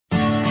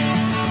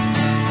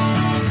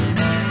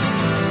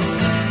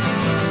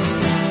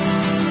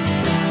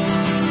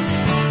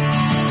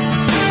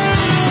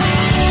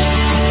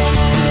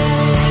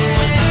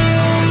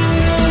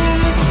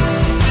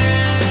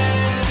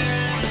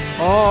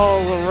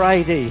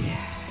righty.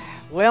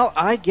 Well,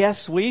 I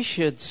guess we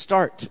should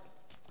start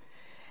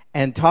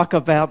and talk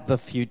about the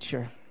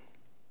future.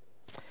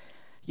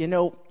 You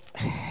know,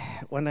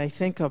 when I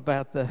think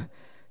about the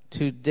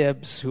two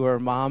Debs who are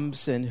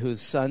moms and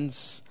whose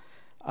sons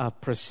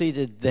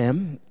preceded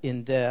them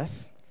in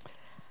death,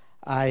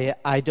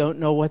 I don't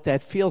know what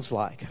that feels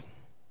like.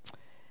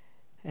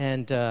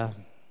 And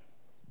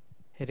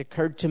it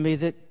occurred to me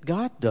that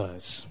God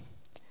does.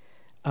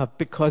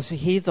 Because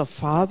he, the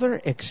Father,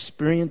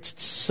 experienced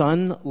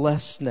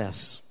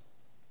sonlessness.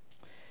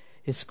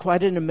 It's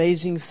quite an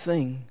amazing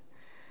thing.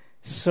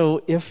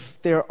 So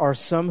if there are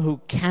some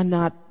who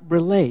cannot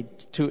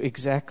relate to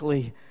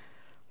exactly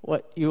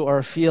what you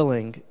are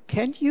feeling,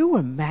 can you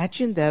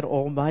imagine that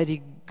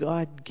Almighty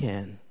God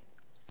can?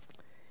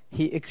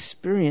 He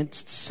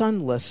experienced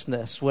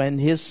sonlessness when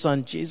his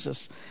son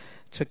Jesus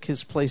took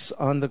his place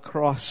on the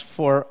cross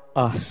for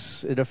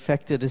us. It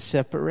affected a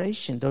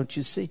separation, don't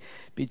you see,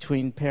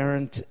 between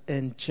parent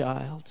and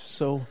child.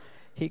 So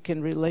he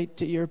can relate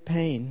to your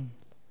pain.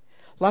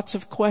 Lots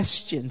of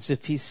questions.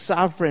 If he's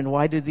sovereign,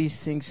 why do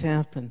these things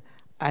happen?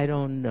 I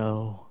don't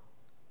know.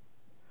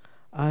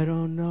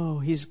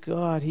 He's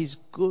God. He's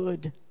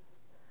good.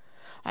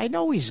 I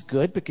know he's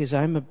good because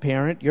I'm a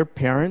parent. You're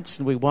parents,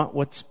 and we want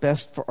what's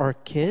best for our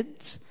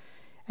kids.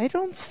 I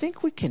don't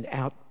think we can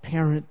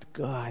out-parent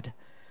God.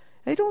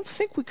 I don't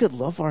think we could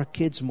love our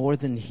kids more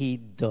than he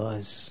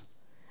does.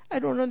 I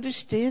don't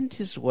understand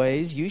his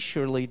ways. You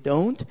surely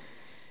don't.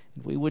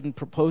 We wouldn't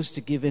propose to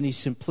give any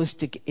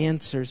simplistic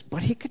answers,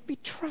 but he could be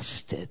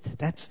trusted.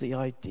 That's the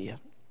idea.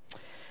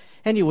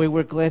 Anyway,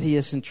 we're glad he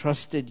has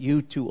entrusted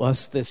you to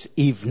us this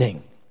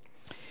evening.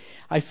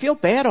 I feel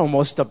bad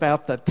almost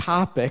about the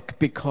topic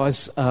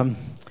because I'm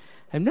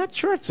not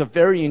sure it's a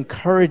very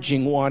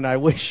encouraging one. I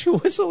wish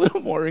it was a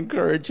little more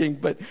encouraging,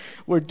 but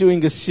we're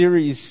doing a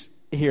series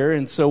here,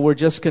 and so we're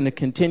just going to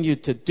continue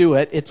to do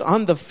it. It's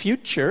on the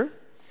future,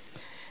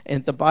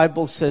 and the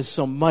Bible says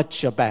so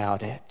much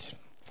about it.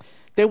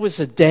 There was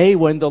a day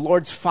when the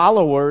Lord's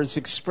followers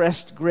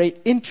expressed great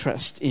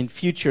interest in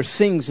future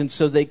things, and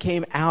so they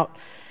came out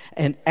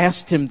and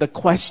asked him the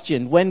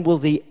question, when will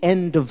the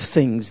end of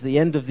things, the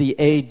end of the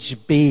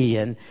age be?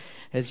 And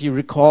as you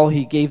recall,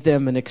 he gave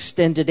them an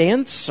extended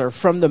answer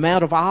from the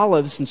Mount of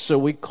Olives, and so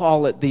we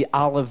call it the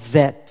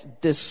Olivet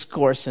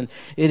Discourse, and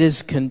it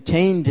is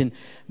contained in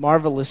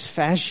marvelous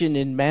fashion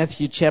in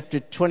Matthew chapter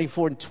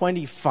 24 and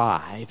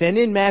 25. And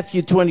in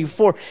Matthew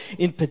 24,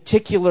 in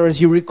particular,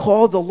 as you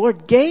recall, the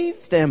Lord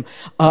gave them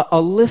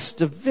a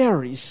list of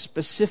very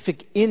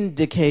specific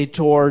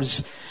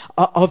indicators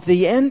of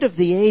the end of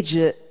the age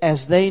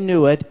as they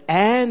knew it,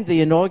 and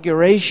the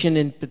inauguration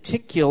in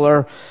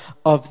particular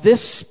of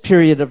this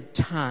period of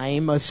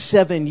time, a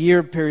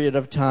 7-year period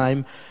of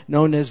time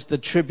known as the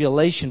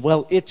tribulation.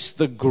 Well, it's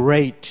the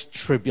Great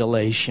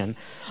Tribulation,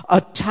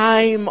 a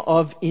time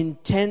of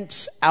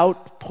intense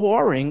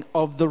outpouring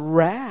of the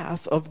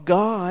wrath of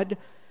God.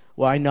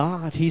 Why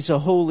not? He's a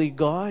holy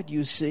God,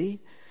 you see.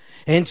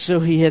 And so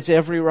he has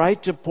every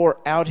right to pour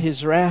out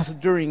his wrath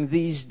during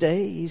these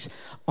days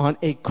on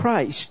a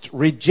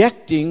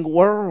Christ-rejecting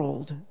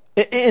world.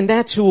 And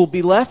that's who will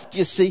be left,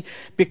 you see,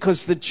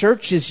 because the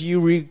church, as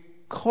you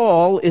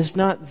recall, is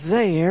not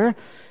there.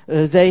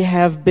 They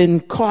have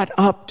been caught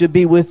up to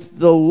be with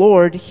the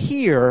Lord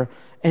here.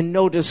 And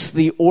notice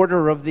the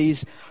order of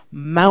these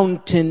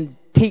mountain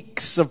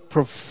peaks of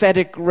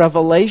prophetic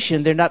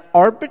revelation. They're not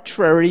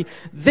arbitrary.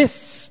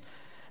 This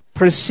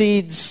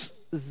precedes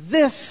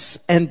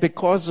this, and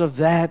because of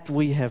that,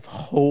 we have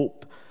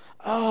hope.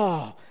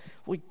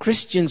 We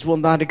Christians will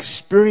not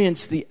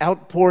experience the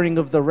outpouring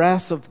of the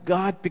wrath of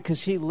God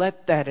because he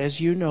let that,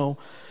 as you know,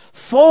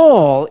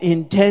 fall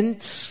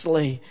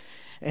intensely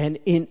and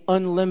in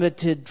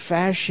unlimited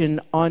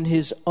fashion on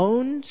his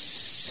own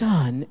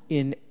Son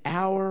in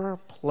our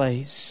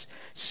place.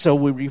 So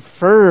we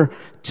refer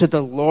to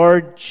the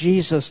Lord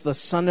Jesus, the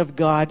Son of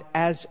God,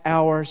 as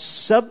our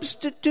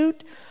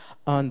substitute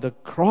on the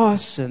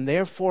cross, and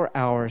therefore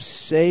our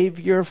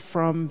Savior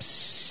from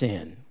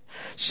sin.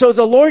 So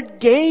the Lord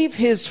gave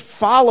his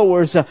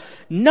followers a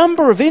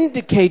number of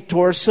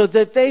indicators so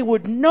that they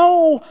would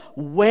know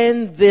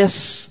when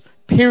this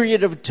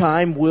period of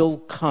time will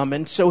come.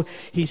 And so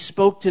he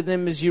spoke to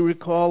them, as you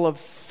recall, of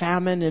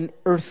famine and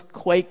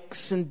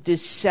earthquakes and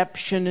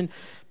deception and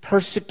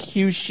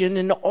persecution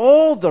and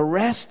all the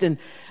rest. And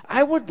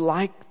I would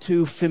like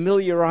to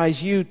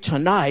familiarize you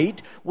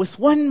tonight with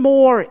one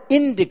more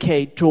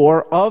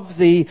indicator of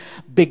the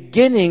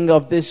beginning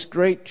of this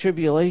great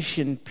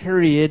tribulation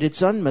period.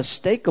 It's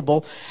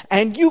unmistakable,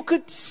 and you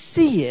could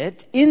see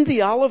it in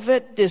the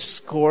Olivet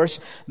Discourse,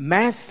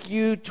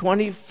 Matthew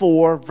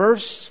 24,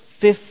 verse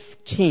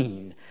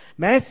 15.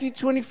 Matthew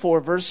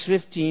 24, verse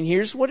 15,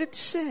 here's what it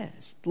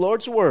says, the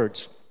Lord's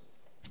words.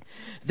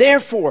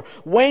 Therefore,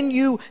 when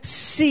you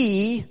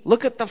see,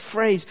 look at the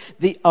phrase,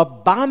 the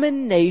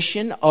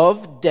abomination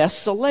of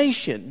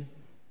desolation,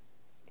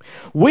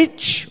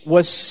 which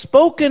was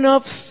spoken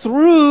of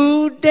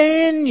through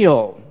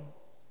Daniel,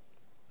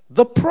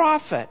 the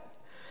prophet.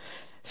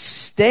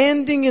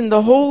 standing in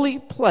the holy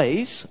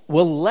place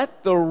will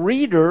let the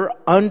reader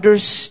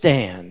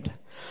understand.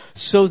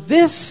 So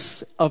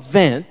this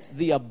event,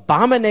 the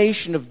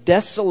abomination of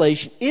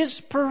desolation, is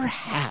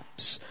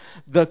perhaps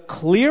the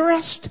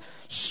clearest,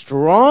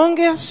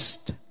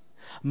 strongest,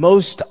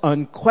 most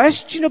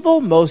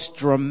unquestionable, most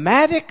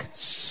dramatic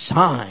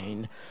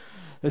sign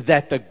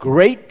that the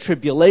Great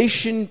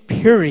Tribulation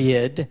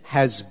period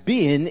has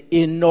been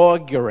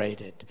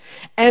inaugurated.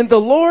 And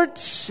the Lord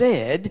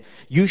said,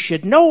 you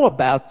should know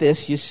about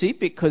this, you see,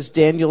 because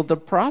Daniel the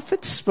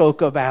prophet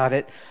spoke about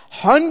it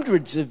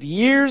hundreds of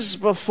years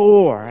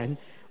before. And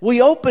we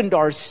opened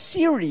our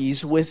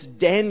series with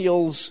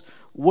Daniel's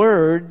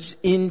words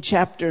in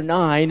chapter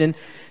 9. And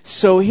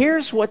so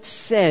here's what's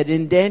said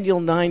in Daniel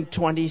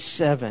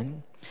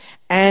 9:27.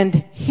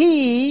 And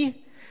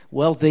he,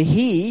 well, the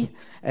he,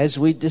 as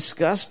we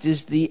discussed,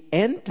 is the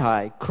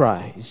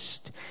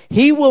Antichrist.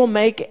 He will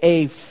make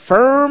a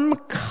firm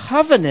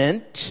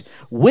covenant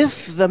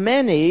with the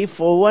many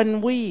for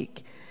 1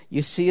 week.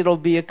 You see, it'll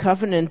be a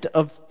covenant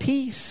of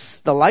peace,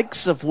 the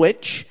likes of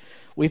which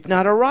we've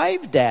not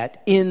arrived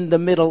at in the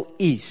Middle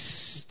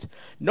East.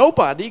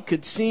 Nobody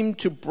could seem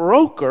to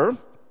broker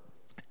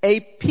a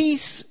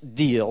peace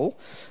deal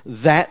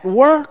that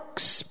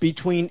works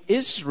between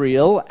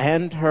Israel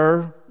and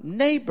her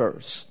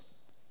neighbors.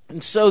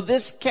 And so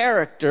this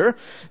character,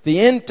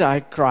 the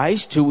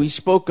Antichrist, who we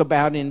spoke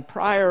about in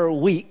prior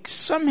weeks,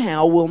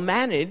 somehow will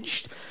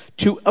manage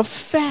to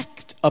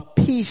effect a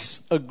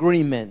peace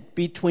agreement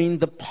between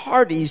the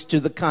parties to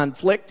the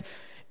conflict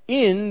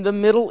in the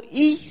Middle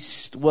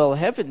East. Well,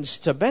 heavens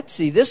to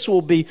Betsy, this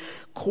will be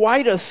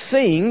quite a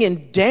thing.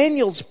 And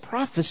Daniel's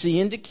prophecy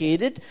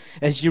indicated,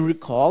 as you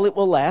recall, it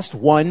will last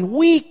 1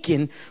 week.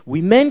 And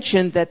we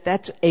mentioned that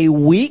that's a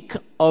week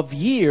of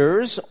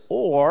years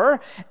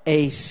or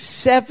a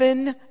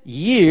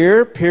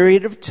 7-year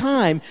period of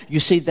time.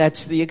 You see,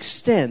 that's the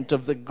extent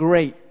of the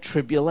Great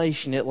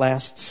Tribulation. It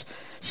lasts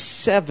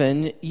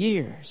 7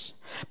 years.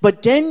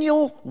 But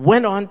Daniel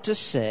went on to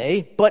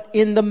say, but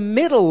in the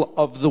middle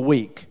of the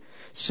week.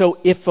 So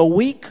if a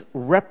week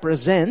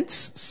represents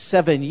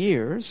 7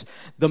 years,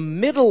 the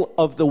middle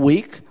of the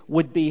week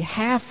would be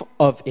half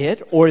of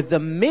it, or the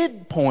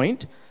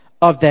midpoint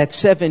of that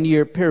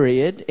 7-year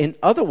period. In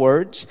other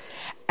words,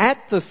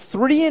 at the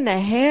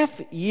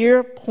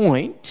 3.5-year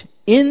point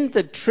in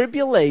the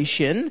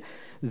tribulation,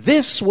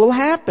 this will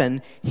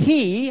happen.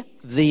 He,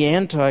 the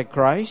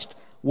Antichrist,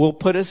 will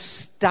put a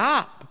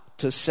stop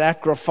to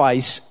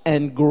sacrifice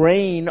and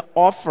grain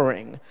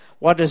offering.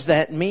 What does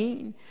that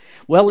mean?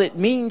 Well, it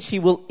means he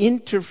will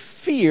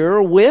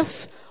interfere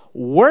with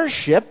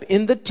worship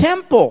in the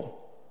temple.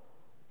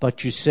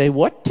 But you say,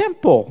 what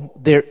temple?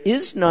 There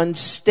is none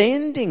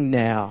standing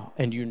now.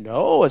 And you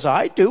know, as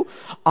I do,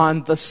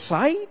 on the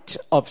site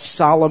of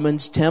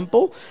Solomon's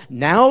temple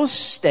now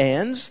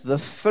stands the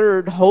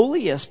third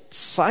holiest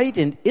site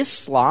in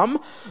Islam,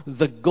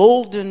 the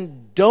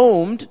golden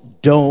domed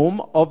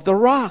Dome of the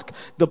Rock,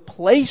 the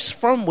place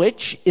from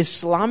which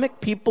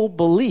Islamic people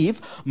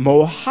believe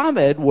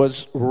Muhammad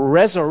was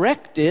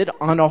resurrected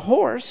on a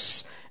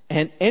horse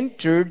and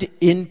entered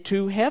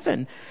into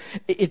heaven.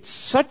 It's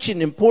such an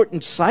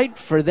important site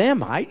for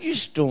them. I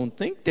just don't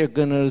think they're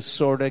going to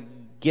sort of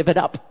give it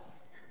up.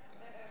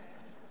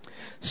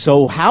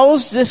 So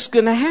how's this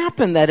going to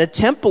happen, that a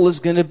temple is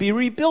going to be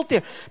rebuilt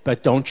there?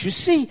 But don't you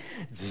see,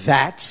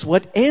 that's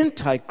what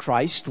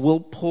Antichrist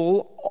will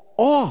pull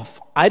off.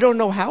 I don't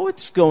know how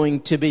it's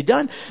going to be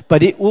done,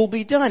 but it will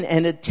be done,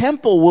 and a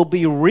temple will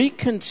be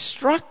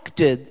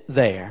reconstructed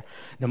there.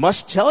 Now, I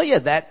must tell you,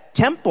 that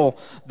temple,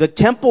 the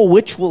temple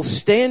which will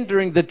stand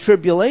during the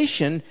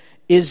tribulation,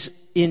 is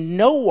in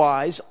no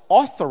wise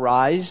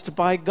authorized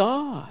by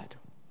God.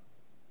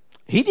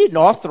 He didn't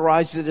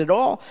authorize it at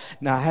all.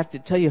 Now, I have to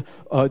tell you,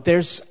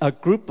 there's a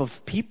group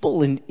of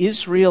people in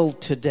Israel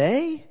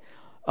today,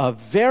 a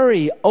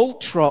very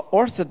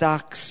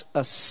ultra-Orthodox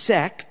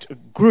sect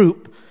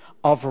group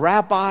of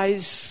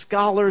rabbis,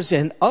 scholars,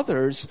 and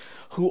others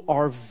who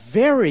are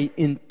very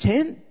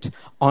intent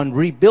on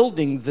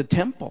rebuilding the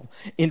temple.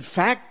 In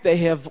fact, they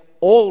have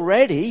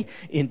already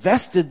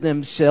invested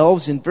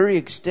themselves in very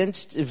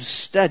extensive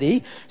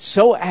study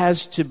so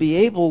as to be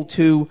able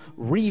to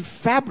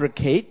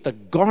refabricate the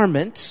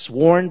garments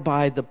worn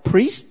by the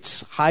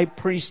priests, high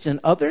priests, and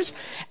others,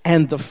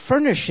 and the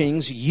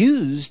furnishings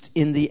used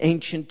in the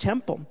ancient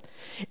temple.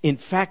 In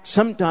fact,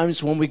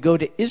 sometimes when we go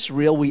to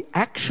Israel, we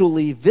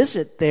actually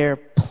visit their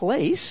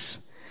place,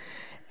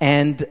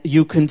 and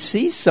you can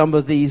see some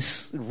of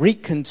these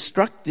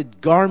reconstructed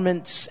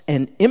garments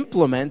and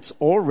implements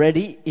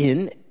already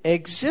in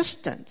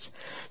existence.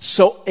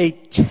 So a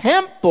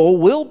temple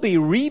will be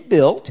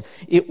rebuilt.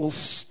 It will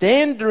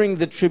stand during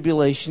the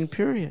tribulation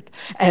period.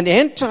 And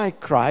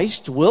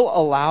Antichrist will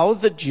allow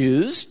the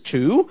Jews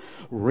to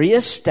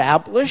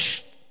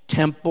reestablish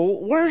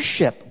temple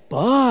worship.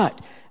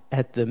 But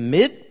at the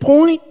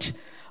midpoint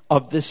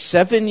of the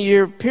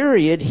 7-year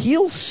period,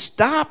 he'll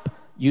stop,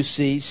 you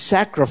see,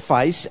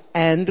 sacrifice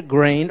and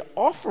grain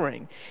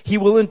offering. He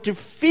will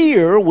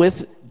interfere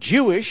with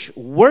Jewish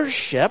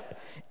worship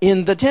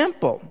in the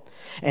temple.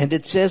 And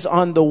it says,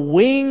 on the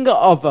wing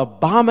of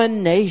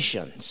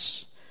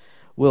abominations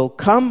will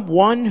come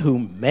one who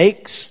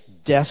makes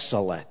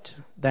desolate.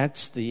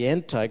 That's the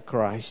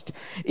Antichrist.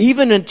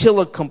 Even until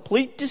a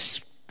complete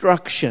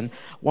destruction,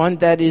 one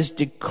that is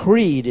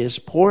decreed, is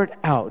poured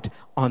out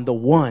on the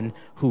one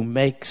who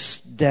makes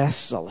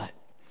desolate.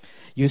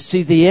 You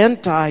see, the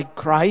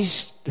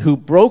Antichrist who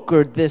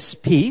brokered this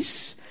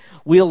peace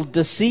will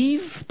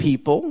deceive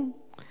people,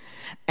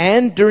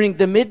 and during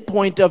the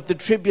midpoint of the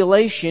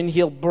tribulation,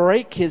 he'll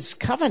break his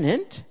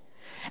covenant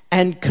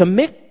and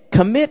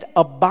commit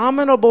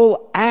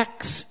abominable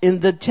acts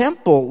in the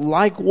temple.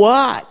 Like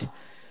what?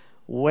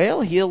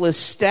 Well, he'll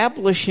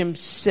establish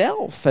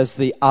himself as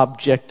the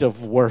object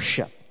of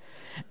worship.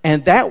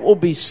 And that will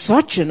be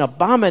such an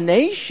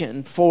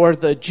abomination for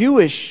the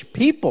Jewish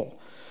people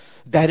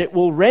that it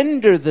will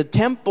render the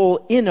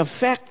temple, in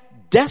effect,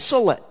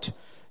 desolate.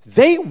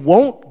 They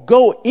won't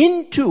go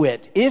into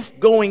it if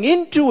going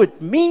into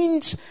it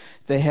means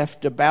they have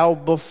to bow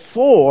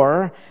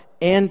before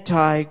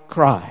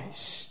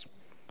Antichrist.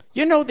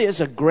 You know, there's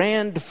a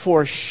grand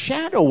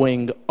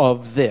foreshadowing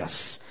of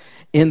this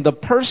in the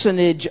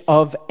personage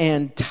of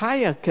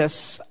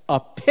Antiochus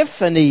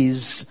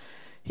Epiphanes.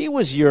 He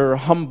was your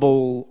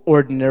humble,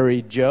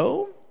 ordinary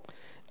Joe.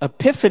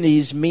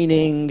 Epiphanes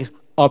meaning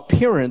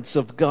appearance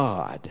of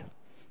God.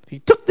 He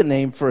took the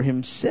name for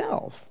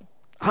himself.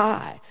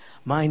 Hi,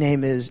 my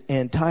name is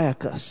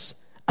Antiochus.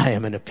 I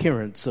am an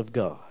appearance of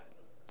God.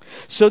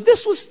 So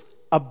this was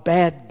a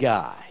bad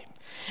guy.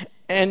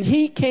 And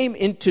he came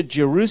into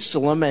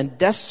Jerusalem and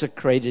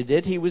desecrated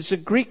it. He was a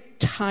Greek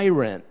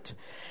tyrant.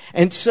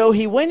 And so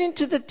he went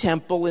into the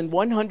temple in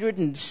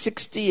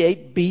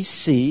 168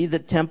 BC, the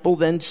temple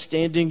then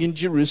standing in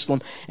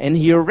Jerusalem, and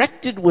he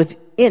erected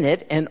within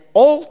it an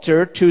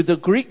altar to the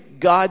Greek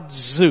god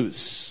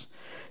Zeus.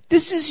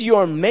 This is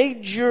your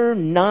major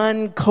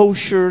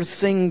non-kosher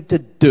thing to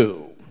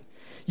do.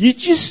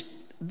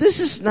 This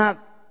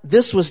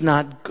was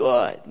not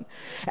good.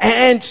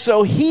 And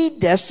so he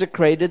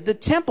desecrated the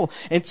temple.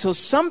 And so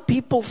some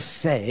people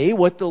say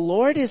what the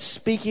Lord is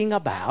speaking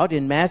about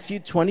in Matthew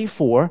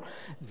 24,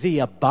 the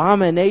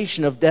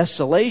abomination of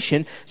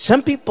desolation.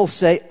 Some people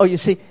say, oh, you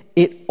see,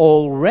 it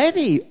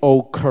already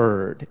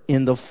occurred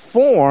in the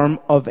form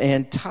of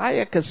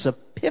Antiochus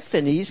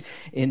Epiphanes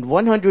in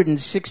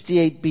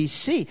 168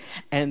 BC.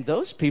 And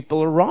those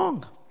people are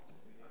wrong.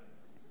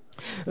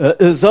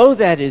 Though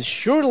that is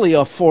surely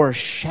a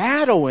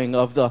foreshadowing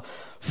of the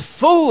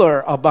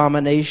fuller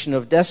abomination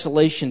of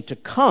desolation to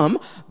come,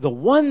 the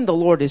one the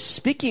Lord is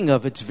speaking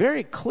of, it's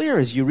very clear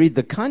as you read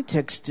the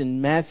context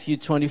in Matthew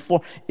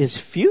 24, is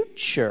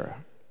future.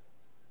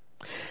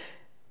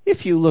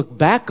 If you look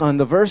back on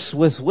the verse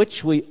with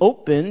which we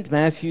opened,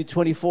 Matthew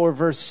 24,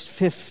 verse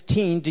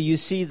 15, do you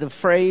see the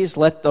phrase,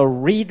 let the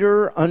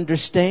reader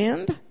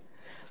understand?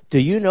 Do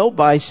you know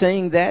by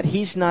saying that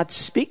he's not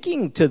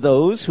speaking to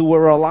those who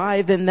were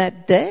alive in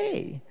that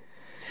day?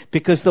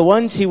 Because the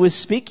ones he was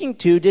speaking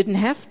to didn't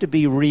have to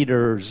be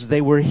readers.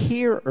 They were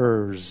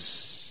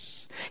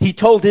hearers. He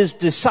told his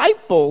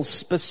disciples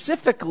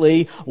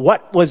specifically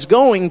what was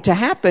going to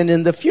happen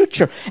in the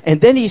future.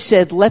 And then he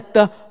said, let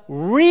the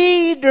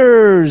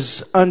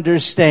readers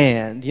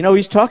understand. You know who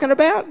he's talking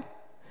about?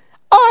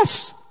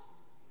 Us.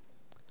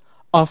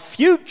 A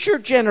future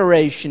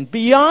generation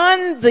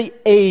beyond the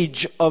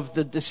age of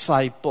the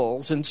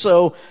disciples. And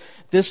so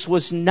this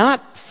was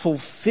not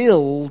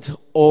fulfilled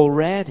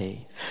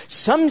already.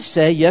 Some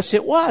say, yes,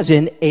 it was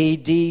in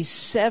AD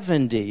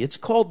 70. It's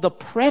called the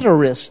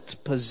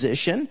preterist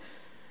position,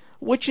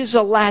 which is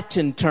a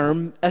Latin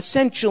term,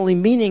 essentially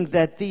meaning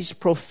that these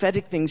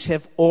prophetic things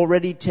have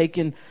already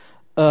taken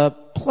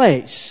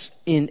place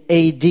in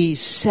AD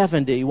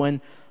 70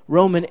 when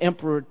Roman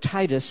Emperor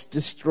Titus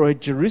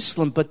destroyed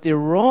Jerusalem. But they're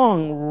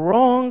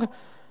wrong.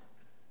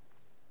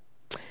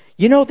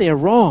 You know, they're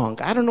wrong.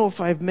 I don't know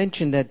if I've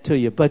mentioned that to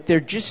you, but they're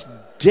just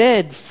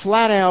dead,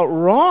 flat out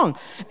wrong.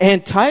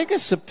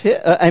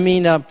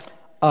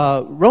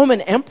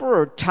 Roman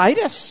Emperor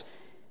Titus,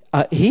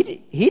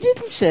 he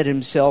didn't set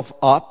himself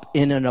up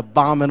in an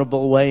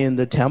abominable way in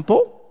the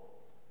temple.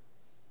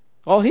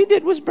 All he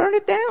did was burn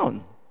it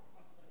down.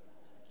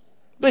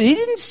 But he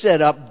didn't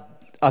set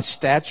up a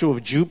statue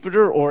of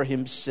Jupiter or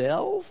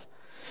himself.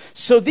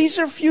 So these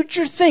are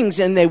future things,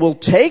 and they will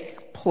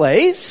take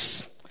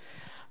place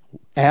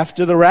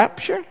after the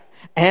rapture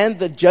and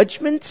the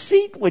judgment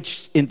seat,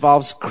 which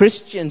involves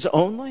Christians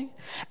only,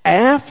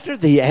 after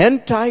the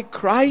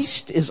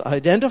Antichrist is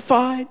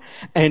identified,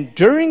 and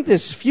during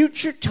this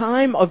future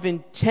time of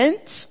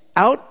intense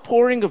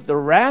outpouring of the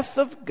wrath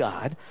of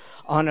God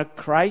on a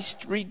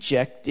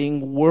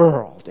Christ-rejecting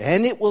world.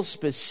 And it will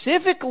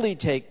specifically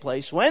take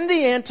place when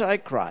the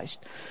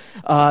Antichrist,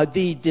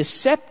 the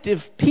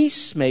deceptive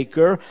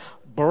peacemaker,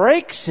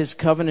 breaks his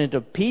covenant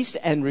of peace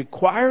and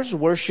requires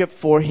worship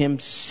for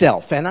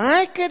himself. And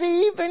I could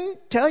even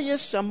tell you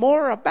some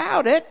more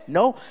about it.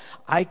 No,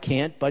 I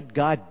can't, but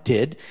God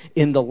did.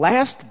 In the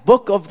last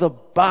book of the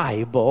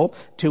Bible,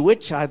 to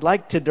which I'd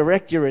like to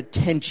direct your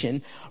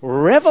attention,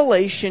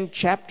 Revelation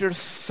chapter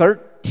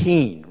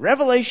 13.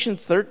 Revelation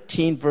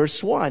 13,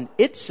 verse 1.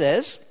 It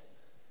says,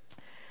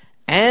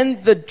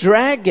 "And the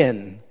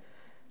dragon,"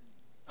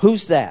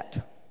 who's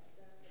that?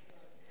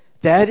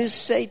 That is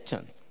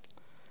Satan.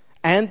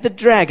 "And the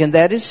dragon,"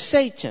 that is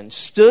Satan,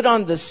 "stood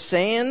on the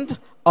sand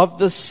of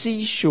the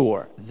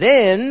seashore.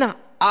 Then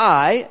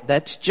I,"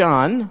 that's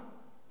John,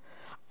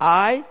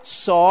 "I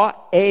saw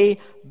a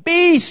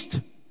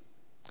beast."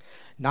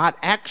 Not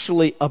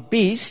actually a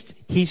beast.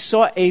 He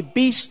saw a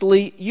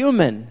beastly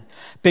human.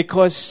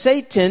 Because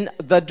Satan,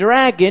 the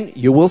dragon,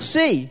 you will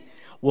see,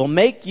 will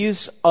make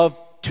use of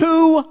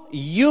two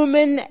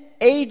human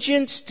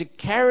agents to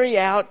carry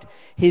out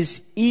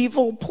his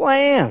evil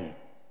plan.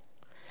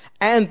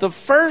 And the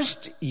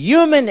first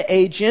human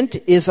agent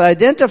is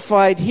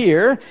identified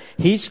here.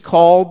 He's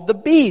called the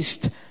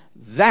beast.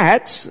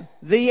 That's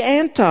the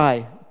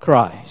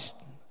Antichrist.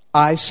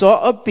 "I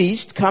saw a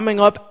beast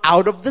coming up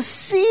out of the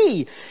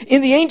sea."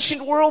 In the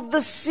ancient world,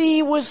 the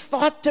sea was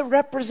thought to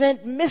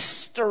represent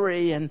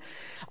mystery and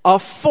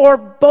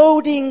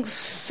foreboding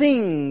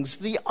things,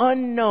 the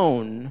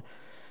unknown.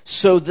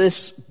 So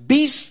this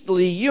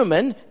beastly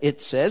human,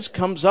 it says,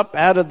 comes up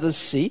out of the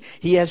sea.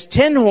 He has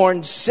 10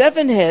 horns,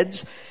 7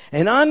 heads,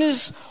 and on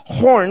his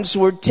horns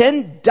were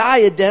 10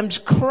 diadems.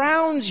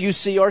 Crowns, you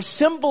see, are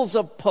symbols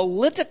of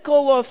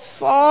political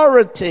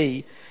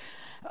authority.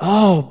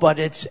 Oh, but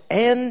it's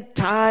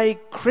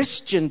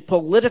anti-Christian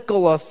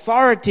political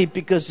authority,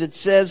 because it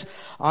says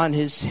on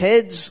his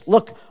heads,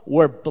 look,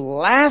 were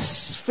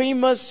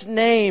blasphemous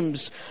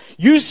names.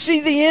 You see,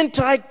 the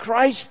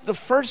Antichrist, the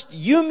first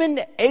human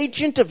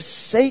agent of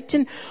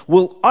Satan,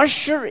 will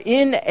usher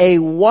in a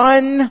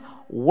one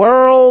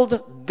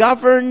world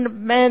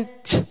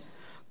government,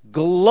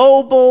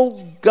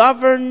 global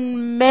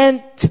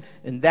government,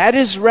 and that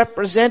is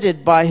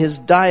represented by his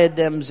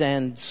diadems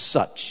and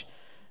such.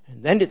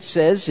 And then it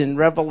says in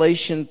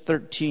Revelation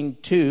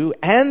 13:2,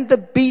 "And the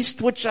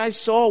beast which I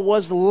saw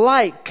was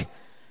like."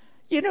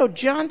 You know,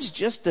 John's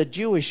just a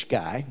Jewish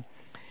guy.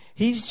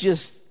 He's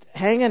just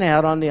hanging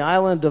out on the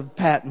island of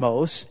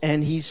Patmos,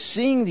 and he's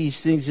seeing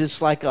these things. It's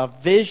like a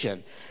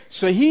vision.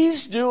 So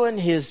he's doing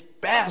his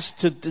best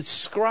to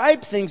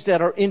describe things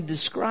that are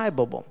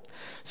indescribable.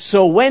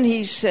 So when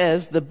he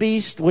says, "The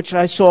beast which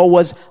I saw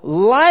was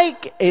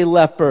like a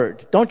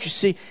leopard," don't you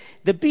see?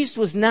 The beast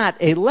was not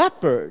a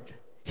leopard.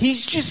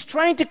 He's just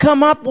trying to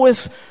come up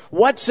with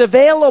what's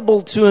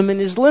available to him in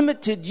his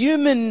limited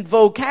human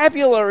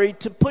vocabulary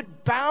to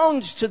put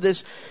bounds to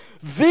this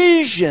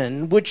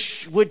vision,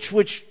 which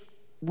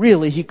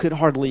really he could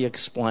hardly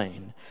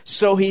explain.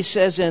 So he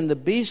says, "And the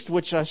beast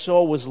which I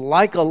saw was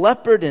like a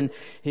leopard, and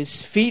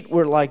his feet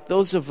were like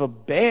those of a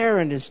bear,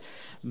 and his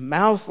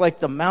mouth like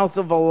the mouth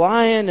of a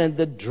lion, and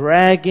the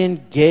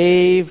dragon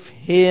gave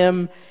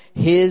him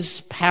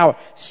his power."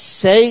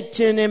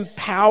 Satan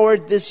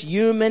empowered this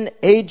human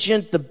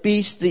agent, the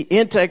beast, the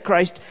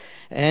Antichrist,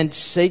 and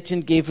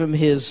Satan gave him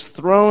his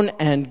throne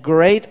and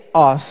great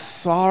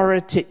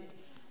authority.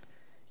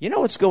 You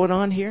know what's going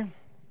on here?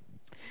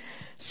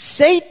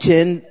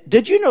 Satan,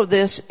 did you know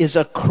this, is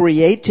a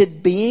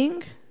created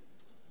being?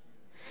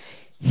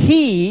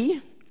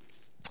 He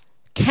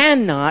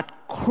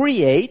cannot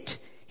create.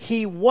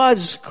 He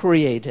was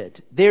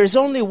created. There's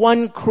only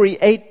one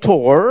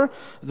creator,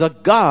 the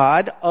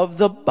God of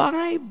the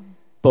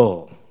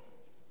Bible.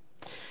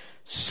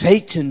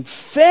 Satan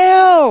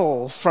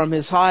fell from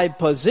his high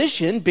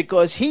position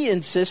because he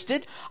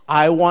insisted,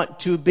 "I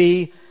want to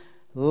be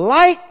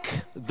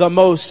like the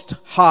Most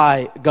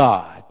High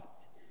God."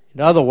 In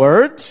other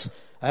words,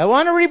 I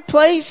want to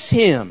replace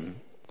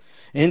him.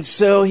 And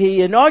so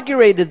he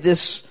inaugurated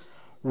this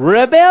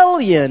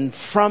rebellion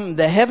from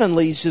the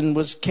heavenlies and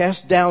was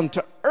cast down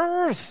to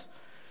earth.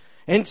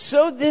 And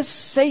so this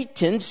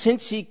Satan,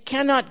 since he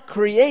cannot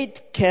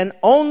create, can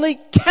only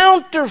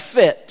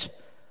counterfeit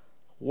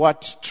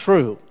what's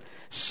true.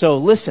 So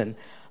listen,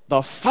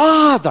 the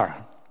Father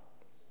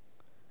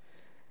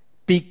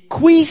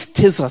bequeathed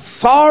his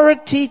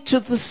authority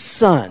to the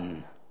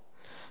Son.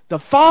 The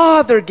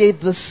Father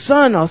gave the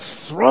Son a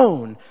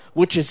throne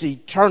which is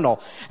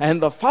eternal.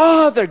 And the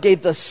Father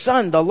gave the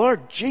Son, the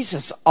Lord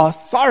Jesus,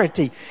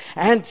 authority.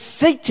 And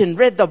Satan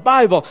read the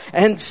Bible,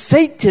 and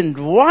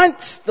Satan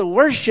wants the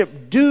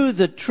worship due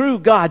the true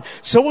God.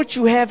 So what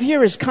you have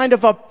here is kind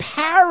of a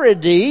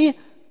parody,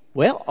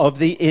 well, of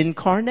the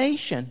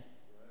incarnation.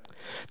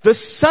 The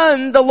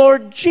Son, the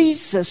Lord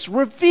Jesus,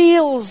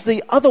 reveals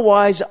the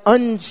otherwise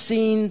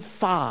unseen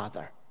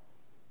Father.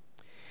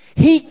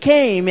 He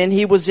came and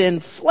he was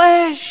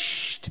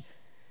enfleshed,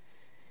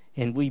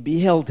 and we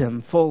beheld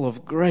him full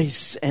of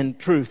grace and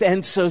truth.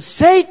 And so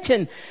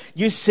Satan,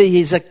 you see,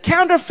 he's a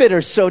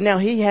counterfeiter. So now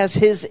he has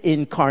his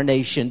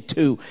incarnation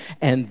too.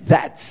 And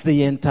that's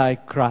the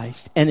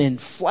Antichrist. An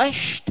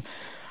enfleshed,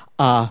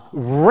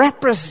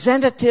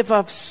 representative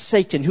of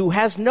Satan, who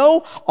has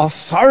no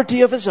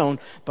authority of his own,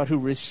 but who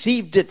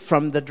received it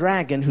from the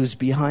dragon who's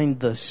behind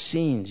the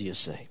scenes, you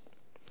see.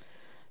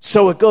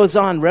 So it goes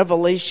on,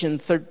 Revelation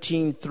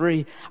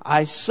 13:3.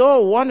 I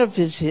saw one of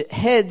his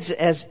heads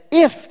as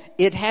if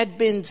it had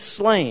been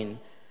slain.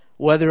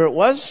 Whether it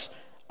was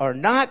or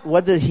not,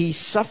 whether he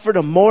suffered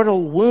a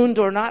mortal wound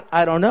or not,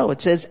 I don't know.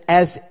 It says,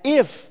 as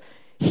if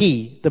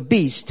he, the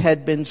beast,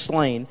 had been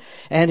slain,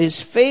 and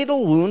his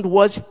fatal wound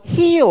was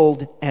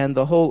healed, and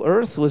the whole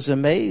earth was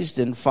amazed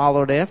and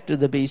followed after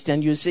the beast.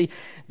 And you see,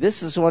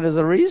 this is one of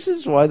the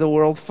reasons why the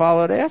world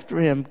followed after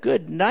him.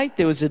 Good night.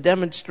 There was a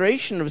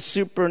demonstration of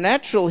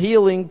supernatural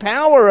healing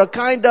power, a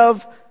kind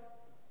of,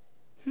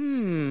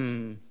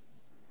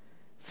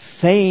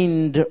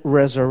 feigned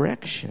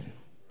resurrection.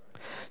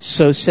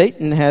 So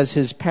Satan has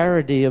his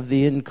parody of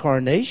the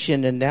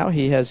incarnation, and now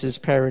he has his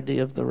parody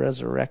of the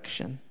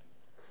resurrection.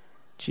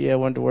 Gee, I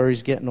wonder where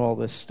he's getting all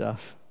this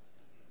stuff.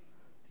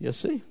 You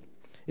see?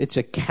 It's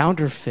a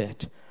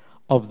counterfeit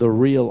of the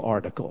real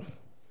article.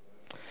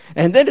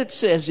 And then it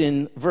says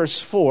in verse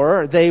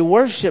 4, they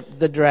worshiped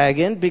the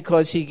dragon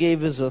because he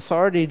gave his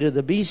authority to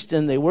the beast,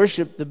 and they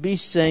worshiped the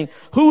beast, saying,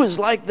 who is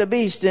like the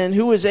beast and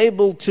who is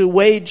able to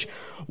wage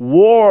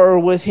war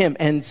with him?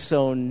 And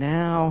so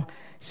now,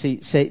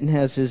 see, Satan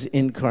has his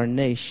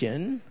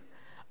incarnation.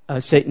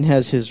 Satan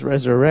has his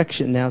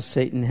resurrection. Now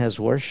Satan has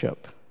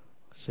worship.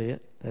 See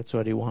it? That's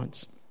what he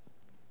wants.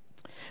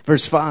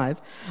 Verse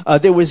 5,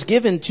 there was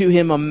given to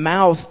him a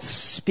mouth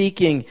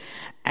speaking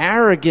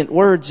arrogant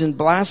words and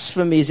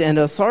blasphemies, and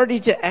authority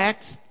to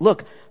act,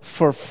 look,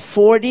 for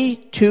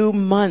 42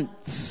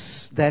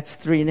 months. That's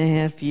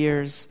 3.5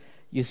 years.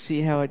 You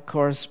see how it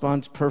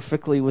corresponds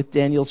perfectly with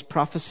Daniel's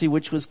prophecy,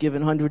 which was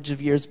given hundreds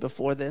of years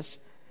before this.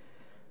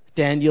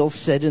 Daniel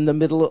said in the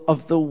middle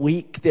of the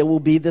week, there will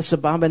be this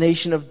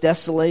abomination of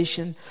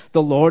desolation.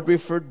 The Lord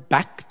referred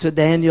back to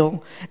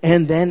Daniel.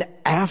 And then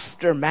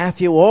after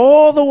Matthew,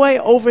 all the way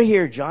over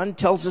here, John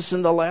tells us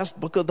in the last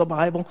book of the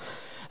Bible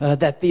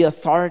that the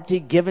authority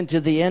given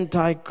to the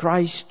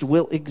Antichrist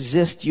will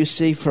exist, you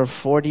see, for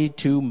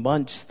 42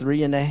 months,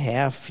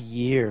 3.5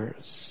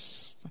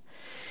 years.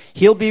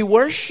 He'll be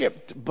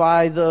worshipped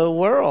by the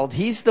world.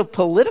 He's the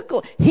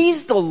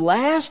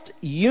last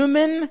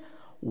human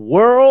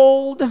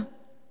world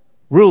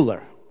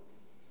ruler,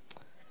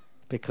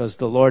 because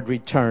the Lord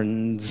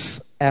returns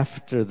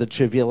after the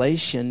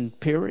tribulation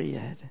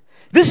period.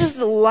 This is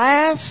the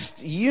last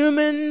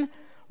human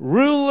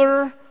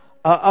ruler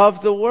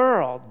of the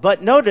world.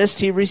 But notice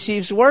he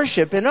receives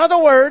worship. In other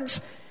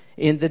words,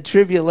 in the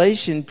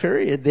tribulation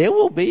period, there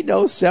will be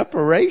no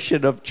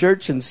separation of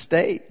church and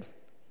state.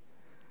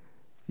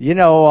 You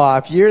know,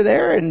 if you're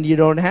there, and you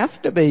don't have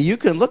to be, you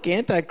can look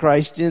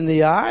Antichrist in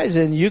the eyes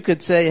and you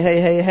could say,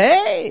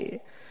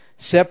 hey,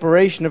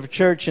 separation of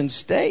church and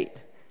state.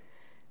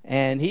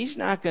 And he's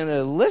not going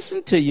to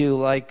listen to you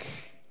like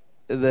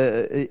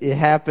it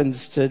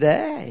happens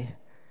today.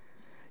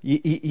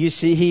 You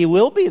see, he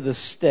will be the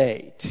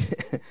state.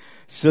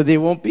 So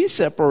there won't be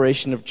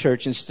separation of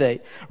church and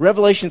state.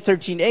 Revelation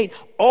 13:8,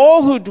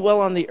 all who dwell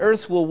on the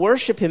earth will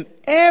worship him,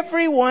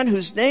 everyone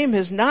whose name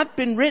has not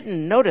been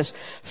written, notice,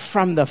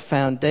 from the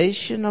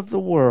foundation of the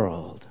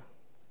world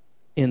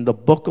in the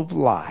book of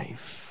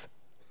life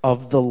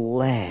of the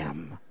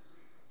Lamb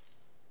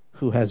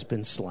who has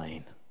been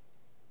slain.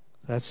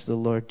 That's the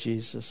Lord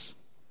Jesus.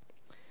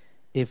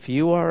 If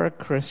you are a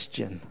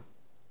Christian,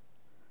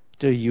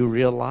 do you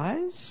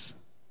realize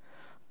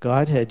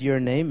God had your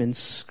name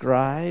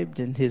inscribed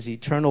in his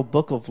eternal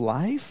book of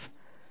life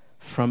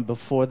from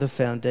before the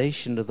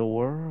foundation of the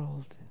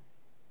world?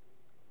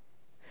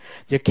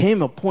 There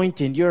came a point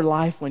in your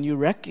life when you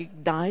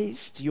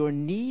recognized your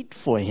need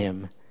for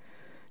him.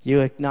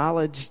 You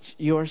acknowledged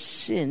your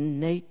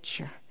sin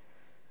nature.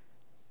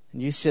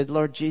 And you said,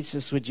 Lord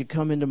Jesus, would you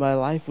come into my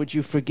life? Would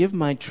you forgive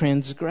my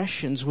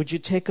transgressions? Would you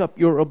take up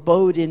your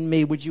abode in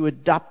me? Would you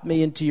adopt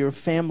me into your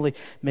family?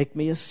 Make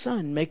me a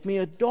son, make me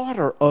a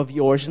daughter of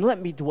yours, and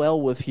let me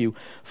dwell with you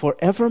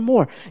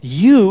forevermore.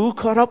 You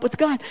caught up with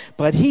God,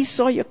 but he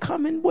saw you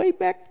coming way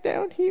back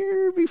down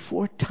here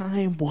before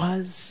time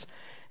was.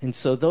 And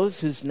so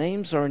those whose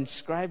names are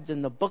inscribed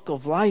in the book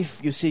of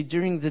life, you see,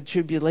 during the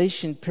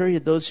tribulation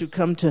period, those who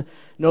come to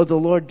know the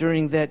Lord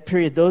during that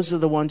period, those are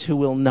the ones who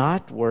will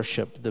not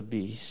worship the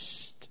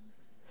beast.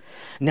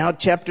 Now,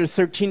 chapter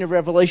 13 of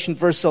Revelation,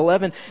 verse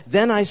 11,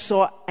 then I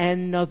saw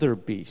another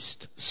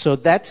beast. So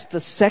that's the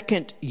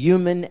second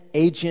human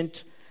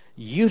agent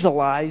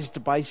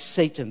utilized by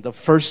Satan. The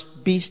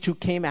first beast who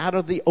came out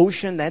of the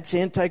ocean, that's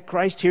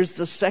Antichrist. Here's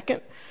the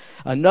second.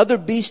 Another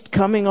beast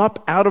coming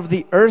up out of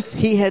the earth.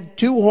 He had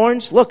 2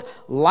 horns, look,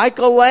 like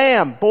a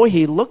lamb. Boy,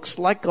 he looks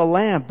like a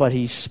lamb, but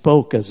he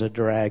spoke as a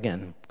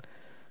dragon.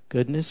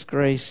 Goodness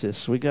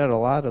gracious, we got a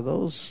lot of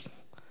those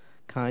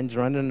kinds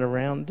running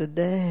around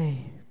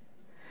today.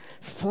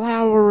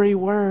 Flowery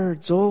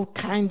words, all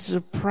kinds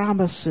of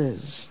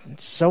promises,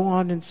 and so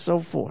on and so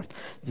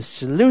forth. The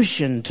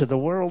solution to the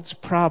world's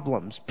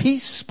problems,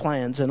 peace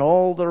plans, and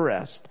all the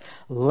rest.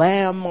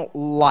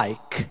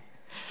 Lamb-like.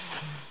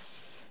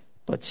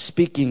 but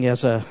speaking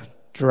as a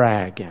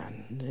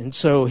dragon. And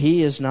so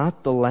he is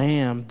not the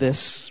lamb,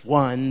 this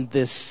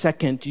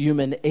second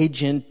human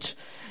agent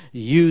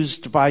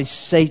used by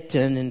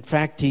Satan. In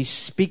fact, he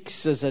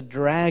speaks as a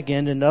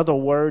dragon. In other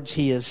words,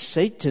 he is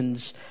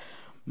Satan's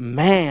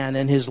man,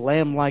 and his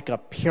lamb-like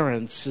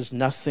appearance is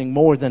nothing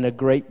more than a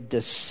great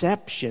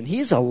deception.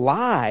 He's a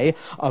lie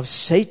of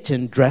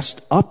Satan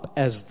dressed up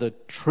as the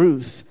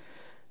truth.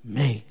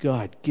 May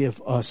God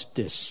give us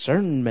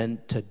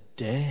discernment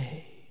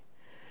today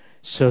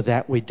so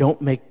that we don't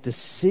make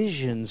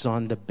decisions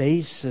on the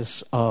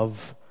basis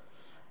of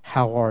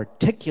how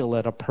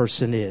articulate a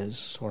person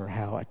is or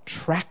how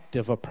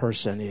attractive a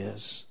person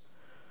is,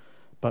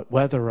 but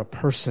whether a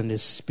person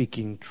is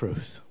speaking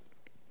truth.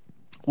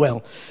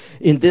 Well,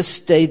 in this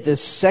day,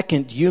 this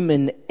second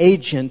human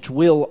agent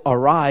will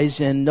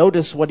arise, and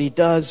notice what he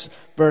does.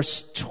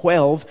 Verse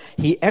 12,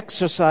 he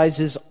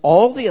exercises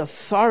all the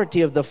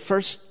authority of the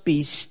first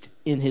beast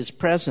in his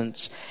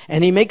presence,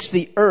 and he makes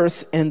the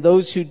earth and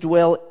those who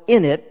dwell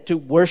in it to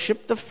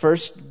worship the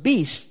first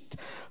beast,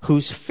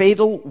 whose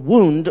fatal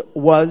wound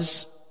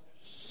was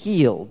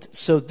healed.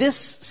 So this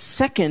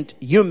second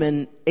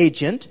human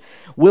agent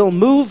will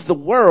move the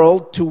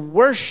world to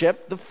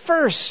worship the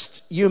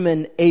first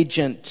human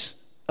agent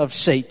of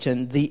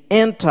Satan, the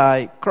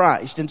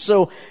Antichrist. And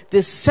so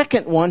this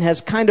second one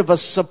has kind of a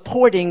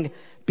supporting,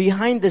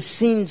 behind the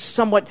scenes,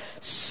 somewhat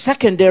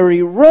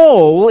secondary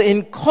role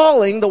in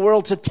calling the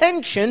world's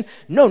attention,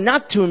 no,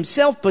 not to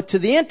himself, but to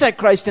the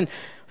Antichrist. And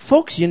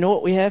folks, you know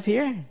what we have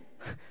here?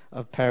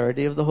 A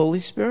parody of the Holy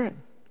Spirit.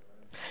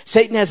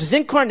 Satan has his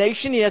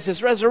incarnation, he has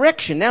his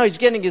resurrection, now he's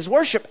getting his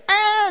worship,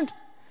 and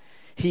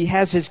he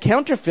has his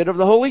counterfeit of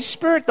the Holy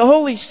Spirit. The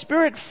Holy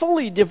Spirit,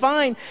 fully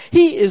divine,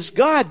 he is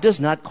God, does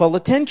not call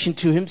attention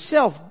to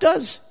himself,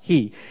 does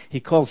he? He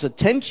calls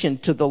attention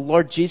to the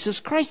Lord Jesus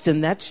Christ,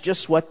 and that's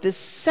just what this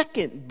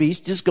second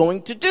beast is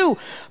going to do.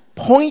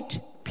 Point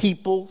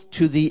people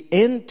to the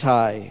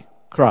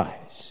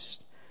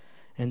Antichrist.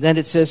 And then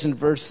it says in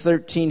verse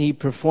 13, he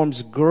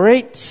performs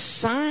great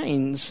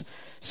signs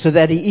so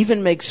that he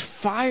even makes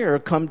fire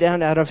come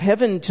down out of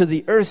heaven to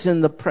the earth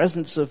in the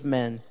presence of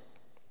men.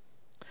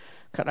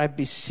 Could I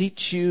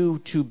beseech you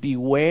to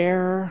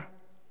beware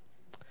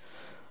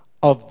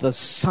of the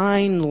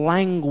sign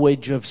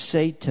language of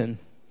Satan?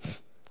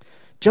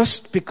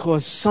 Just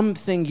because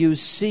something you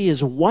see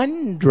is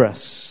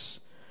wondrous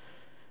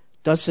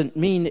doesn't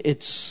mean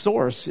its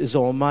source is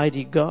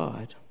Almighty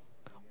God.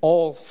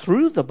 All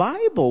through the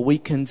Bible, we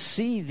can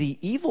see the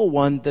evil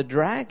one, the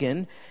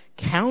dragon,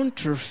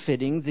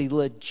 counterfeiting the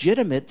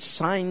legitimate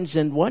signs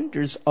and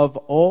wonders of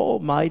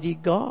Almighty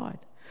God.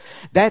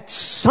 That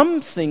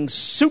something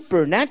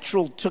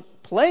supernatural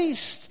took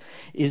place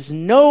is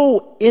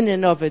no in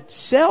and of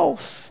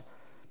itself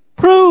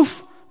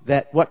proof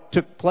that what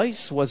took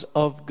place was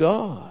of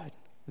God.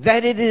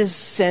 That it is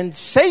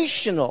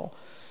sensational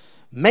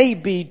may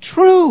be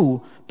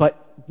true,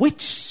 but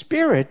which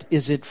spirit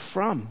is it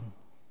from?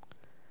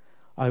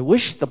 I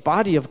wish the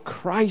body of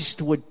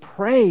Christ would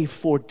pray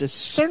for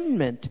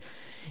discernment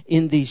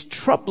in these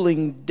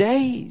troubling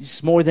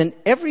days. More than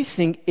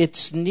everything,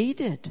 it's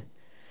needed.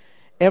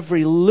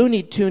 Every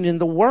Looney Tune in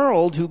the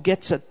world who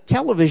gets a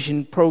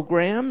television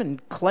program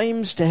and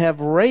claims to have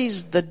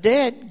raised the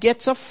dead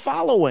gets a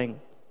following.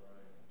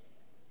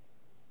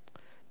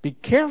 Be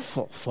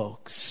careful,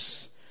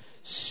 folks.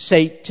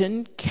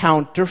 Satan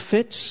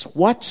counterfeits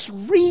what's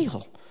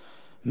real.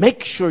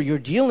 Make sure you're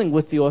dealing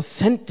with the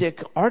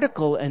authentic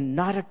article and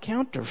not a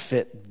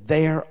counterfeit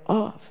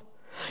thereof.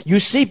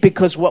 You see,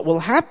 because what will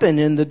happen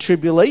in the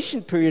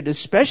tribulation period,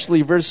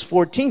 especially verse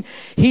 14,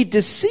 he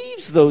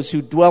deceives those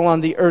who dwell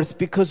on the earth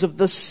because of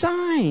the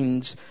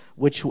signs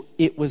which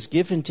it was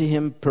given to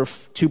him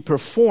to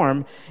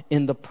perform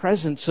in the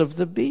presence of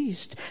the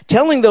beast.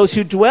 Telling those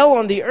who dwell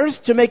on the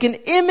earth to make an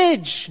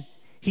image.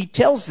 He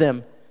tells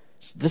them,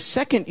 the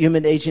second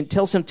human agent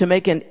tells them to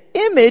make an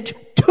image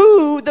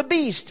to the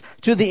beast,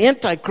 to the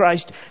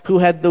Antichrist who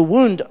had the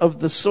wound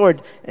of the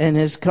sword and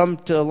has come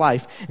to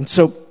life. And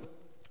so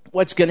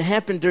what's going to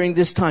happen during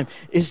this time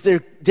is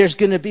there's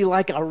going to be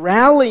like a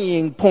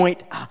rallying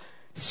point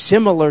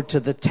similar to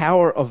the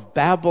Tower of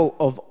Babel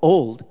of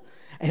old.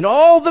 And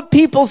all the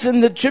peoples in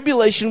the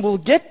tribulation will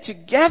get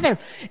together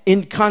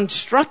in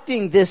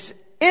constructing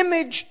this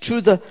image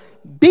to the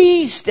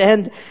beast,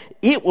 and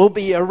it will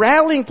be a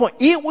rallying point.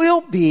 It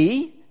will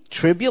be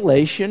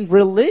tribulation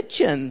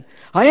religion.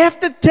 I have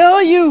to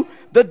tell you,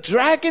 the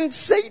dragon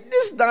Satan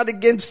is not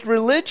against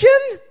religion.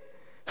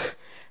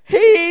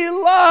 He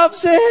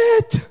loves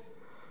it.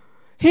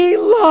 He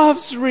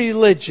loves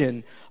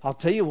religion. I'll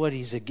tell you what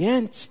he's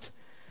against.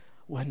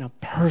 When a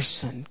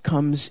person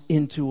comes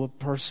into a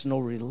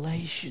personal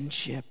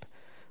relationship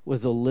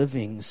with a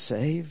living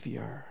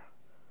Savior.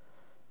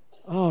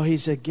 Oh,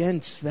 he's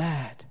against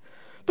that.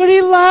 But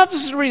he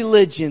loves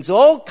religions,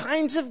 all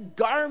kinds of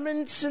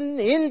garments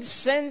and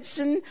incense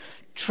and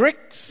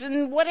tricks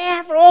and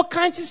whatever, all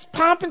kinds of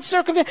pomp and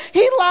circumstance.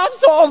 He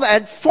loves all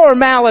that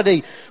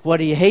formality. What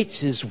he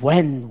hates is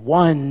when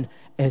one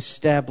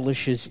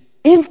establishes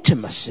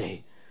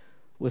intimacy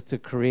with the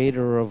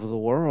Creator of the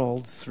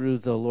world through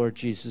the Lord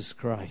Jesus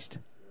Christ.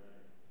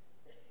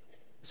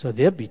 So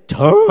there'll be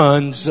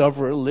tons of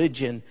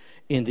religion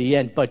in the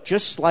end. But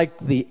just like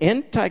the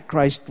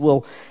Antichrist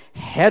will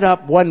head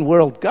up one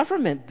world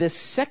government, this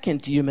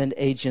second human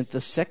agent, the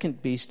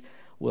second beast,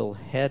 will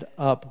head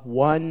up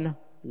one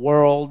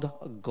world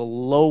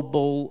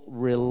global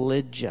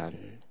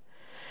religion.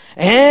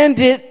 And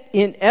it,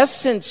 in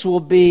essence, will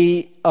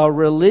be a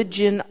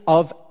religion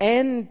of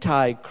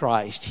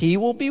Antichrist. He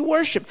will be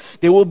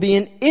worshipped. There will be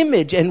an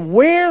image. And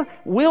where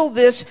will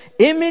this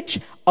image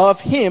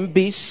of him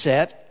be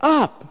set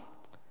up?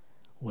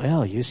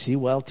 Well, you see,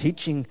 while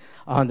teaching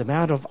on the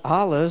Mount of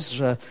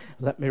Olives,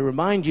 let me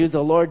remind you,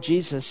 the Lord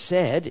Jesus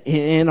said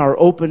in our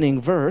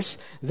opening verse,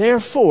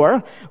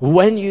 "Therefore,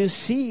 when you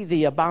see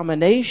the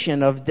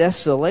abomination of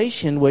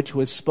desolation, which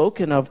was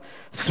spoken of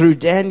through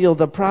Daniel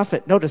the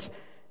prophet," notice,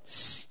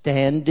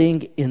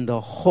 standing in the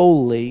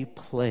holy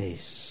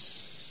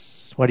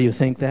place. What do you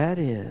think that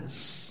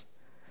is?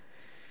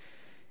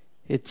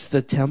 It's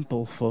the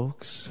temple,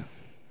 folks.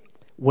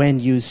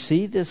 When you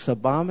see this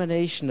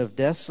abomination of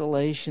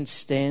desolation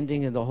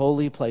standing in the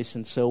holy place,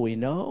 and so we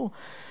know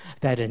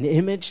that an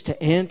image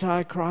to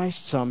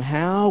Antichrist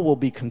somehow will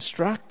be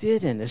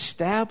constructed and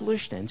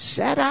established and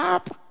set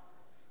up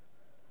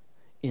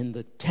in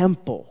the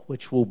temple,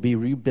 which will be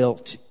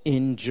rebuilt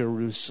in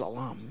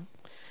Jerusalem.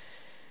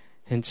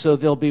 And so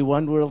there'll be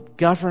one world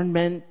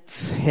government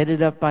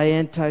headed up by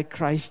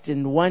Antichrist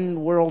and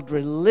one world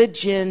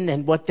religion,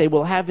 and what they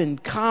will have in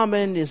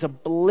common is a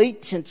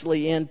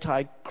blatantly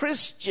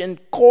anti-Christian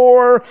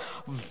core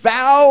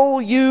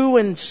value.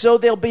 And so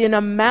there'll be an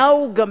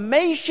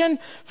amalgamation,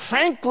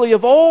 frankly,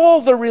 of all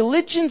the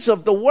religions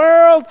of the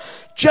world,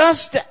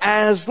 just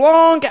as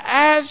long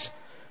as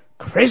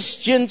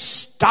Christians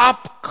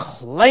stop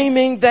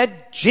claiming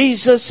that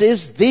Jesus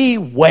is the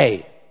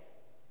way.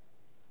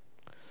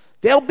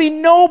 There'll be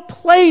no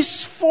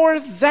place for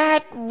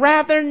that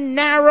rather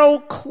narrow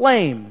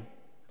claim,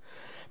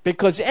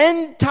 because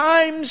end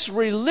times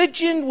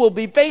religion will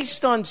be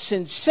based on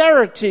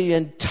sincerity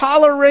and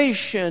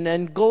toleration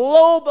and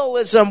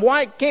globalism.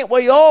 Why can't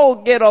we all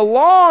get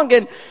along?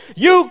 And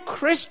you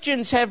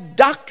Christians have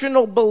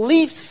doctrinal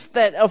beliefs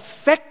that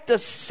affect the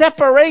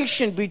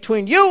separation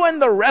between you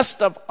and the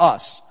rest of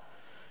us.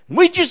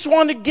 We just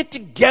want to get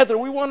together.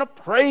 We want to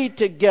pray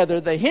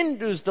together. The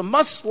Hindus, the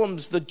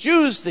Muslims, the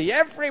Jews,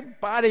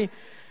 everybody,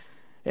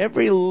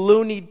 every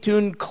Looney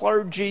Tune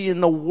clergy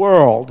in the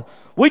world.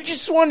 We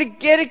just want to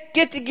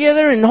get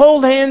together and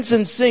hold hands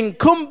and sing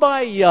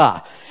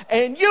Kumbaya.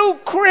 And you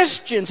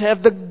Christians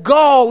have the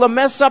gall to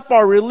mess up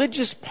our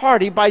religious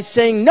party by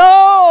saying,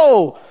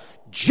 no,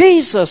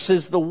 Jesus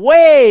is the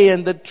way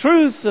and the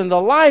truth and the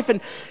life,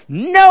 and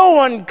no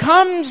one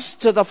comes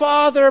to the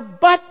Father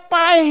but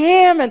by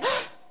him. And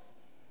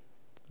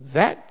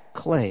that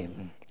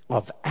claim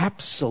of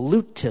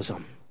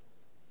absolutism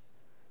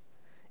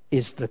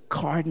is the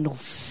cardinal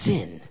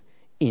sin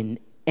in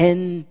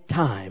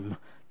end-time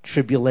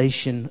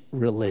tribulation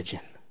religion.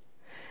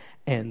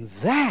 And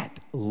that,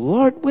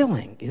 Lord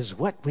willing, is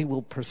what we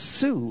will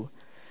pursue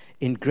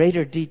in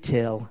greater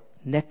detail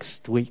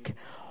next week.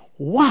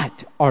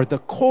 What are the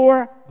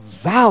core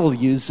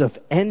values of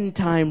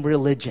end-time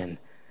religion?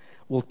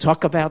 We'll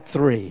talk about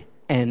 3.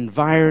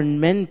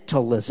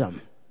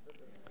 Environmentalism.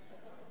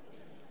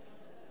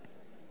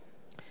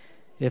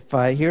 If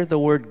I hear the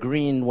word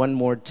green one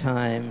more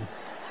time.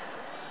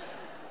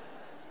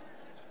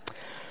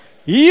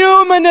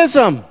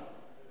 Humanism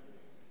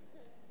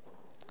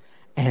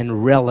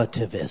and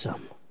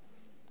relativism.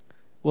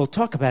 We'll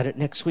talk about it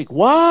next week.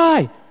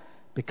 Why?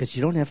 Because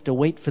you don't have to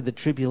wait for the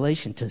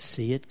tribulation to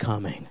see it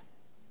coming.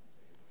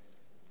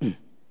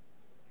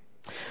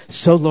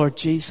 So, Lord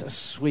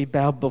Jesus, we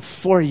bow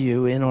before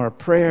you in our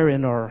prayer,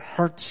 in our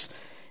hearts,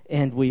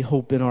 and we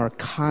hope in our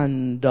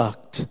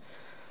conduct.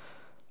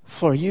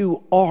 For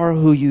you are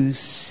who you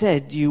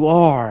said you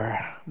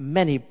are.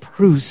 Many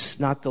proofs,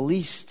 not the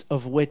least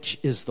of which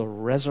is the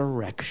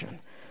resurrection.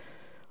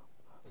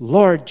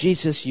 Lord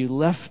Jesus, you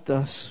left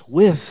us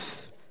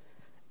with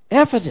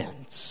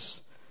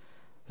evidence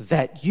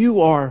that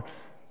you are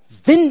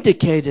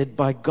vindicated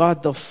by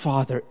God the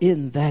Father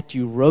in that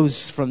you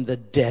rose from the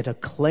dead, a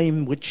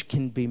claim which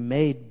can be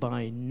made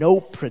by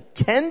no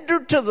pretender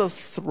to the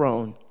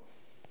throne.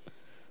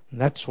 And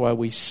that's why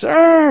we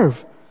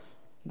serve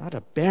not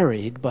a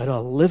buried, but a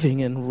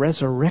living and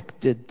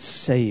resurrected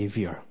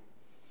Savior.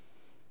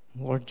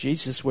 Lord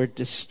Jesus, we're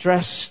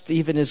distressed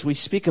even as we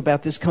speak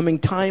about this coming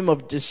time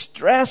of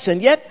distress,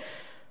 and yet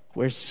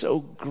we're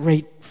so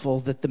grateful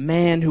that the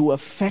man who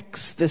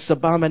affects this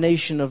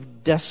abomination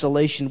of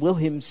desolation will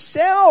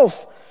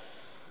himself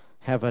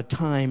have a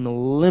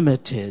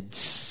time-limited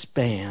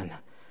span,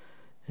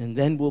 and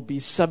then will be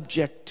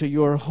subject to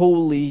your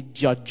holy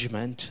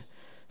judgment.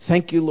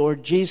 Thank you,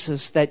 Lord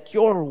Jesus, that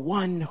you're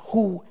one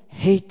who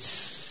hates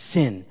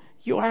sin.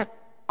 You are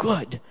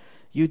good.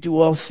 You do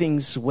all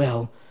things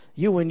well.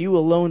 You and you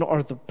alone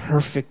are the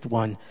perfect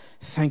one.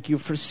 Thank you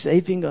for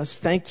saving us.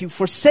 Thank you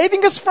for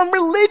saving us from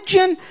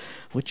religion,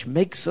 which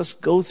makes us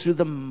go through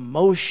the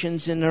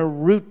motions in a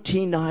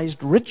routinized,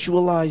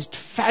 ritualized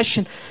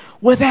fashion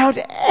without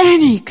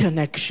any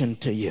connection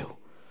to you.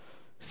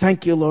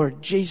 Thank you,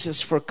 Lord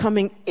Jesus, for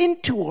coming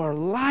into our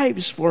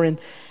lives, for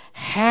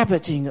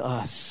inhabiting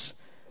us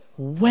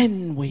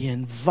when we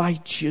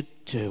invite you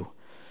to.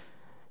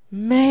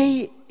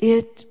 May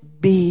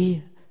it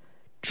be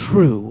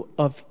true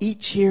of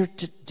each here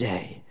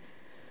today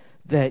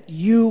that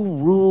you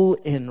rule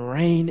and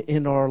reign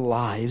in our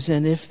lives.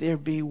 And if there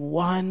be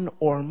one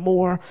or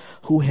more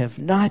who have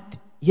not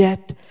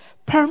yet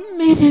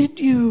permitted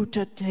you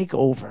to take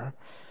over,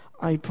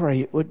 I pray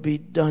it would be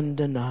done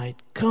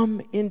tonight.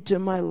 Come into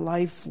my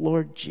life,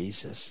 Lord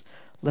Jesus.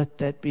 Let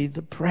that be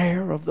the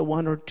prayer of the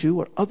one or two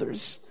or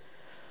others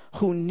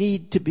who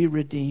need to be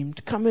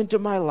redeemed. Come into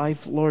my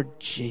life, Lord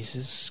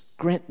Jesus.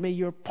 Grant me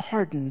your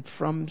pardon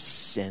from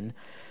sin.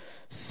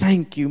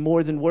 Thank you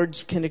more than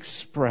words can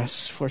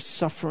express for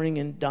suffering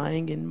and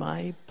dying in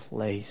my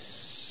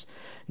place.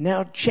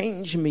 Now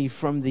change me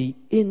from the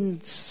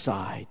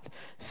inside.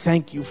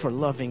 Thank you for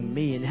loving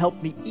me, and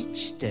help me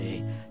each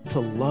day to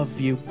love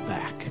you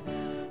back.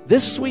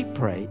 This we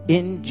pray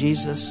in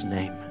Jesus'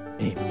 name.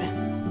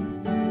 Amen.